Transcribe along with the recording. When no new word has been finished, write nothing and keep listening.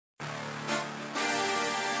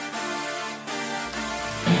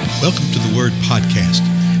Welcome to the Word Podcast.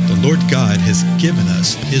 The Lord God has given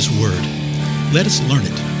us His Word. Let us learn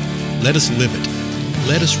it. Let us live it.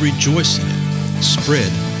 Let us rejoice in it.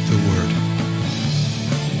 Spread the Word.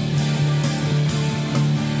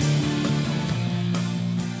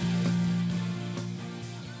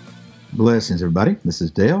 Blessings, everybody. This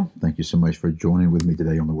is Dale. Thank you so much for joining with me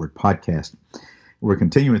today on the Word Podcast. We're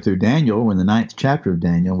continuing through Daniel. We're in the 9th chapter of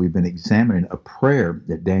Daniel. We've been examining a prayer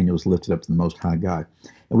that Daniel's lifted up to the Most High God.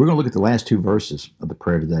 And we're going to look at the last two verses of the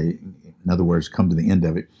prayer today. In other words, come to the end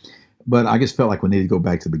of it. But I just felt like we needed to go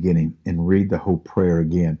back to the beginning and read the whole prayer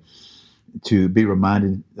again to be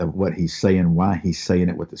reminded of what he's saying, why he's saying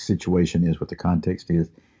it, what the situation is, what the context is.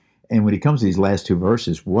 And when he comes to these last two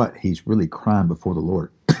verses, what he's really crying before the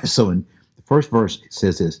Lord. So in the first verse, it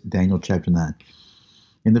says this, Daniel chapter 9.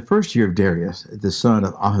 In the first year of Darius, the son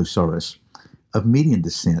of Ahasuerus, of Median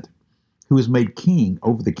descent, who was made king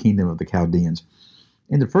over the kingdom of the Chaldeans,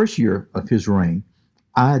 in the first year of his reign,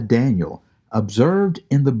 I, Daniel, observed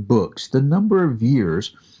in the books the number of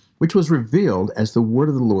years which was revealed as the word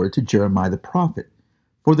of the Lord to Jeremiah the prophet,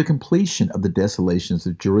 for the completion of the desolations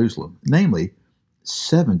of Jerusalem, namely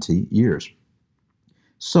 70 years.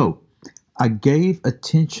 So I gave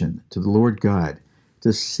attention to the Lord God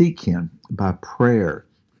to seek him by prayer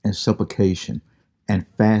and supplication and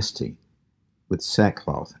fasting with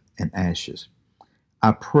sackcloth and ashes.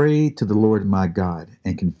 I prayed to the Lord my God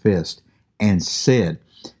and confessed and said,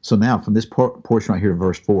 so now from this portion right here,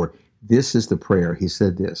 verse 4, this is the prayer. He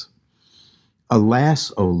said this,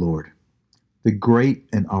 Alas, O Lord, the great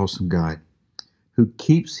and awesome God, who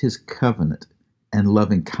keeps his covenant and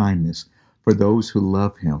loving kindness for those who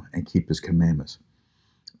love him and keep his commandments.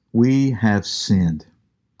 We have sinned,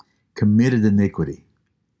 committed iniquity,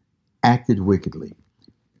 acted wickedly,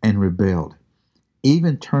 and rebelled,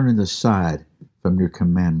 even turning aside from your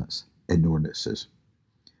commandments and ordinances.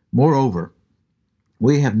 Moreover,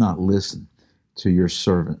 we have not listened to your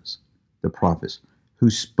servants, the prophets, who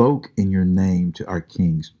spoke in your name to our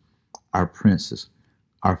kings, our princes,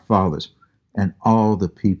 our fathers, and all the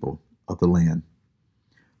people of the land.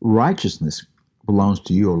 Righteousness belongs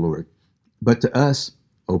to you, O Lord, but to us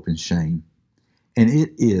open shame. And it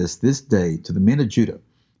is this day to the men of Judah,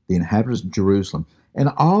 the inhabitants of Jerusalem, and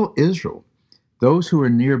all Israel, those who are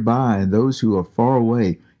nearby and those who are far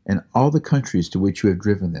away, and all the countries to which you have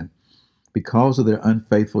driven them, because of their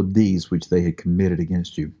unfaithful deeds which they had committed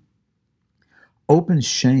against you. Open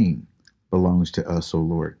shame belongs to us, O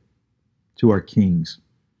Lord, to our kings,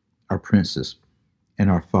 our princes, and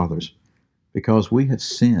our fathers, because we have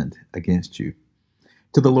sinned against you.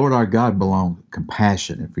 To the Lord our God belong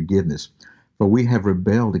compassion and forgiveness, for we have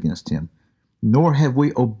rebelled against him, nor have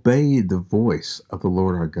we obeyed the voice of the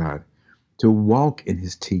Lord our God, to walk in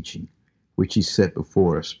his teaching, which he set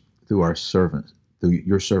before us through our servants, through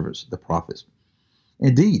your servants, the prophets.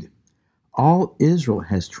 Indeed, all Israel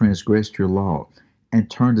has transgressed your law and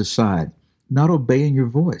turned aside, not obeying your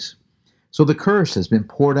voice. So the curse has been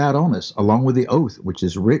poured out on us, along with the oath which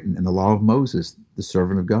is written in the law of Moses, the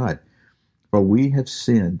servant of God, for we have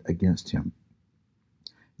sinned against him.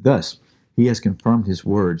 Thus, he has confirmed his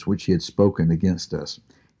words which he had spoken against us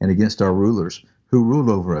and against our rulers who ruled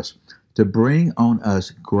over us, to bring on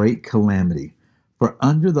us great calamity. For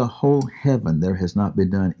under the whole heaven there has not been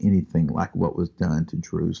done anything like what was done to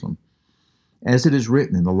Jerusalem. As it is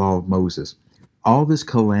written in the law of Moses, all this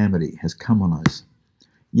calamity has come on us.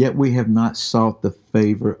 Yet we have not sought the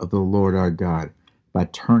favor of the Lord our God by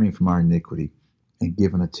turning from our iniquity and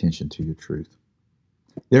giving attention to your truth.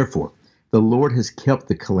 Therefore, the Lord has kept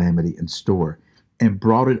the calamity in store and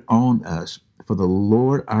brought it on us, for the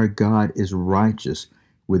Lord our God is righteous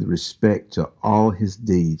with respect to all his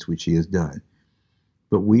deeds which he has done.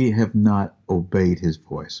 But we have not obeyed his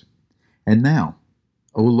voice. And now,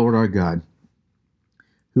 O Lord our God,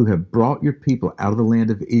 who have brought your people out of the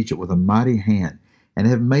land of Egypt with a mighty hand, and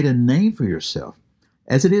have made a name for yourself,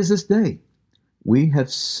 as it is this day, we have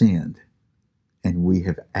sinned, and we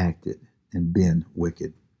have acted and been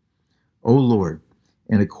wicked. O Lord,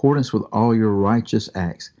 in accordance with all your righteous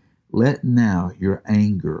acts, let now your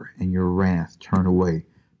anger and your wrath turn away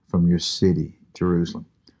from your city, Jerusalem,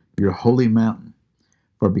 your holy mountain.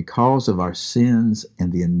 For because of our sins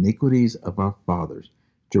and the iniquities of our fathers,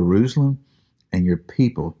 Jerusalem and your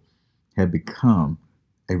people have become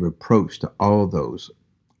a reproach to all those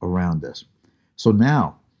around us. So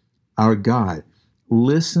now, our God,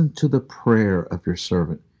 listen to the prayer of your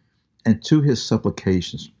servant and to his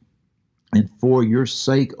supplications. And for your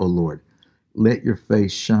sake, O Lord, let your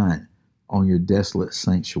face shine on your desolate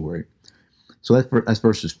sanctuary. So that's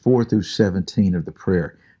verses 4 through 17 of the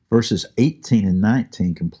prayer. Verses 18 and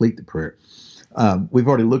 19 complete the prayer. We've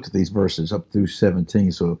already looked at these verses up through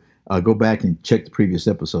 17, so go back and check the previous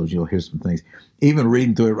episodes. You'll hear some things. Even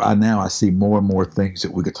reading through it right now, I see more and more things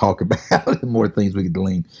that we could talk about and more things we could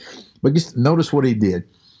glean. But just notice what he did.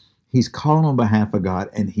 He's calling on behalf of God,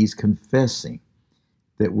 and he's confessing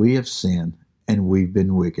that we have sinned and we've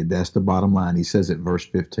been wicked. That's the bottom line. He says it verse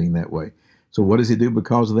 15 that way. So what does he do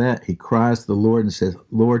because of that? He cries to the Lord and says,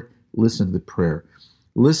 Lord, listen to the prayer.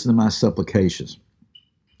 Listen to my supplications,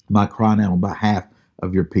 my cry now on behalf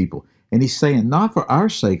of your people. And he's saying, not for our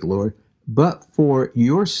sake, Lord, but for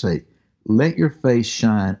your sake. Let your face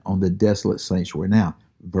shine on the desolate sanctuary. Now,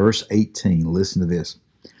 verse 18, listen to this.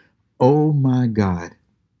 Oh my God,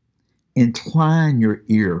 incline your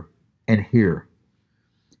ear and hear.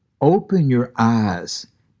 Open your eyes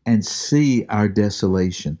and see our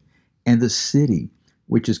desolation and the city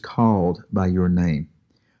which is called by your name.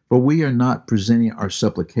 For we are not presenting our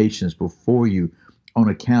supplications before you on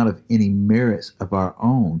account of any merits of our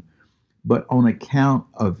own, but on account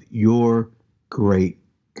of your great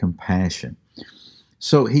compassion.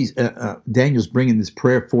 So Daniel's bringing this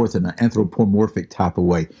prayer forth in an anthropomorphic type of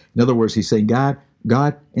way. In other words, he's saying, God,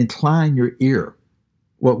 incline your ear.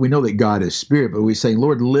 Well, we know that God is spirit, but we're saying,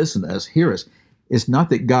 Lord, listen to us, hear us. It's not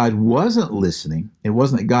that God wasn't listening. It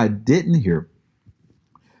wasn't that God didn't hear.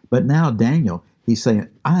 But now Daniel, he's saying,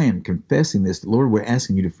 I am confessing this. Lord, we're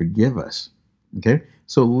asking you to forgive us. Okay?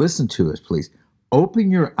 So listen to us, please.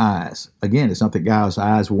 Open your eyes. Again, it's not that God's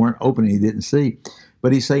eyes weren't open and he didn't see,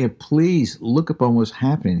 but he's saying, please look upon what's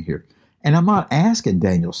happening here. And I'm not asking,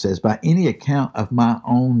 Daniel says, by any account of my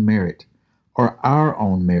own merit or our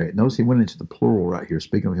own merit. Notice he went into the plural right here,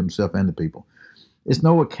 speaking of himself and the people. It's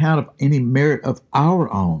no account of any merit of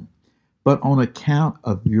our own, but on account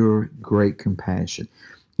of your great compassion.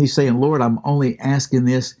 He's saying, Lord, I'm only asking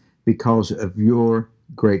this because of your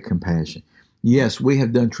great compassion. Yes, we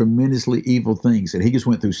have done tremendously evil things. And he just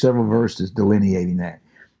went through several verses delineating that.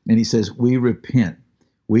 And he says, we repent.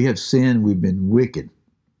 We have sinned. We've been wicked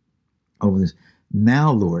over this.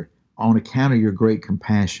 Now, Lord, on account of your great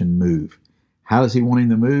compassion, move. How does he want him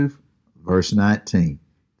to move? Verse 19,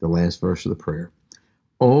 the last verse of the prayer.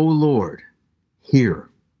 O Lord, hear.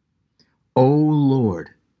 O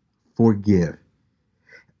Lord, forgive.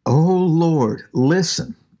 O Lord,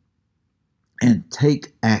 listen and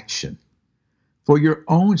take action. For your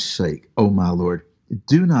own sake, O my Lord,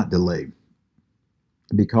 do not delay,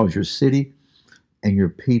 because your city and your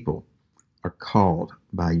people are called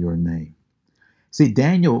by your name. See,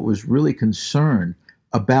 Daniel was really concerned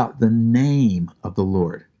about the name of the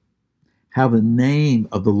Lord, how the name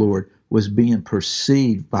of the Lord was being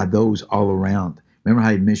perceived by those all around. Remember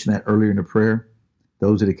how he mentioned that earlier in the prayer?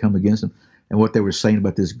 Those that had come against him and what they were saying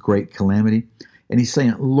about this great calamity. And he's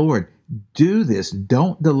saying, Lord, do this.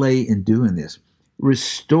 Don't delay in doing this.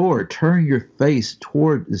 Restore, turn your face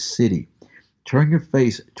toward the city. Turn your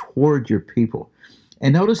face toward your people.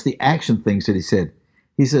 And notice the action things that he said.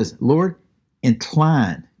 He says, Lord,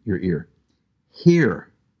 incline your ear.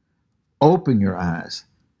 Hear. Open your eyes.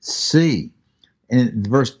 See. And in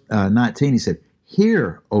verse 19, he said,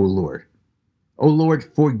 hear, O Lord. O Lord,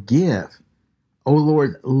 forgive. O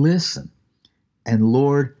Lord, listen. And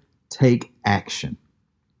Lord, take action.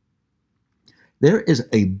 There is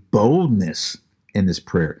a boldness in this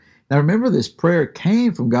prayer. Now remember, this prayer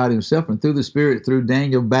came from God himself and through the Spirit, through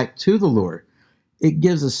Daniel, back to the Lord. It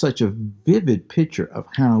gives us such a vivid picture of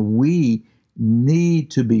how we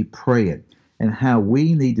need to be praying and how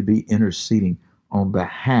we need to be interceding on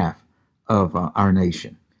behalf of our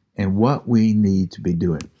nation and what we need to be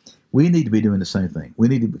doing. We need to be doing the same thing. We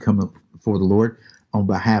need to come before the Lord on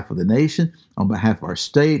behalf of the nation, on behalf of our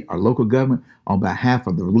state, our local government, on behalf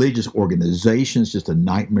of the religious organizations, just a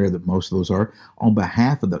nightmare that most of those are, on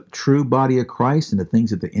behalf of the true body of Christ and the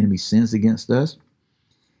things that the enemy sins against us.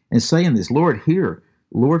 And saying this, Lord, hear.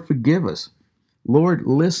 Lord, forgive us. Lord,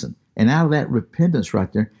 listen. And out of that repentance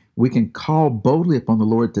right there, we can call boldly upon the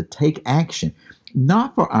Lord to take action,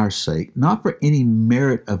 not for our sake, not for any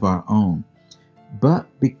merit of our own, but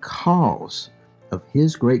because of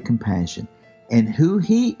his great compassion and who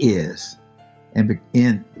he is, and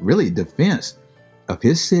in really defense of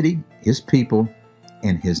his city, his people,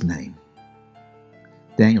 and his name.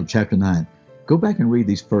 Daniel chapter 9. Go back and read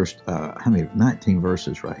these first, 19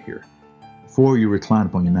 verses right here before you recline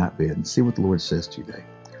upon your night bed and see what the Lord says to you today.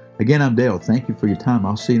 Again, I'm Dale. Thank you for your time.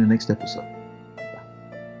 I'll see you in the next episode.